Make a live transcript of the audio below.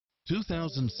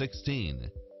2016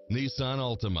 Nissan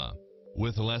Altima.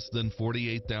 With less than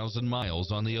 48,000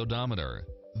 miles on the odometer,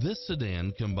 this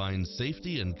sedan combines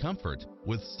safety and comfort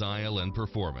with style and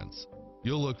performance.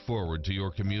 You'll look forward to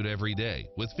your commute every day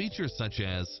with features such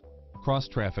as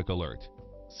cross-traffic alert,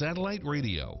 satellite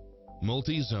radio,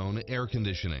 multi-zone air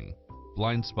conditioning,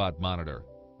 blind spot monitor,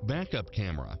 backup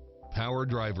camera, power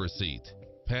driver seat,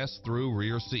 pass-through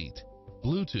rear seat,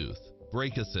 Bluetooth,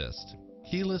 brake assist,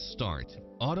 keyless start,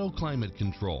 auto climate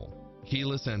control,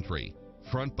 keyless entry,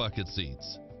 front bucket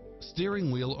seats,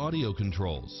 steering wheel audio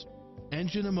controls,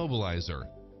 engine immobilizer,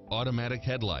 automatic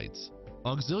headlights,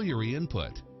 auxiliary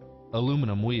input,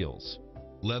 aluminum wheels,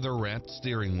 leather-wrapped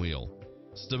steering wheel,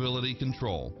 stability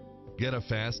control. Get a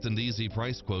fast and easy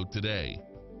price quote today.